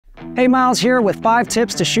Hey, Miles here with 5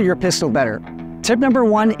 tips to shoot your pistol better. Tip number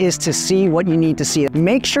 1 is to see what you need to see.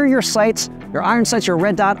 Make sure your sights, your iron sights, your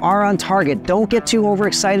red dot are on target. Don't get too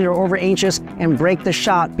overexcited or over anxious and break the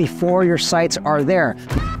shot before your sights are there.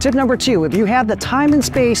 Tip number 2, if you have the time and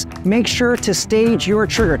space, make sure to stage your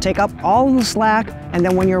trigger. Take up all the slack, and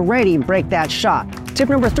then when you're ready, break that shot. Tip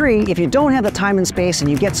number 3, if you don't have the time and space and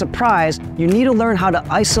you get surprised, you need to learn how to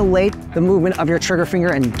isolate the movement of your trigger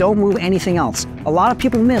finger and don't move anything else. A lot of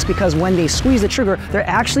people miss because when they squeeze the trigger, they're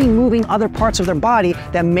actually moving other parts of their body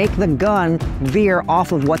that make the gun veer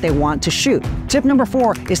off of what they want to shoot. Tip number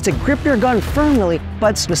 4 is to grip your gun firmly,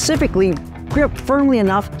 but specifically grip firmly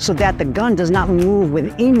enough so that the gun does not move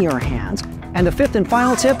within your hands. And the 5th and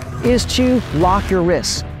final tip is to lock your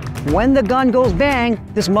wrists. When the gun goes bang,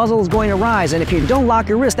 this muzzle is going to rise, and if you don't lock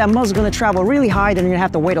your wrist, that muzzle is going to travel really high, then you're going to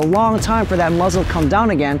have to wait a long time for that muzzle to come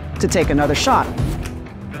down again to take another shot.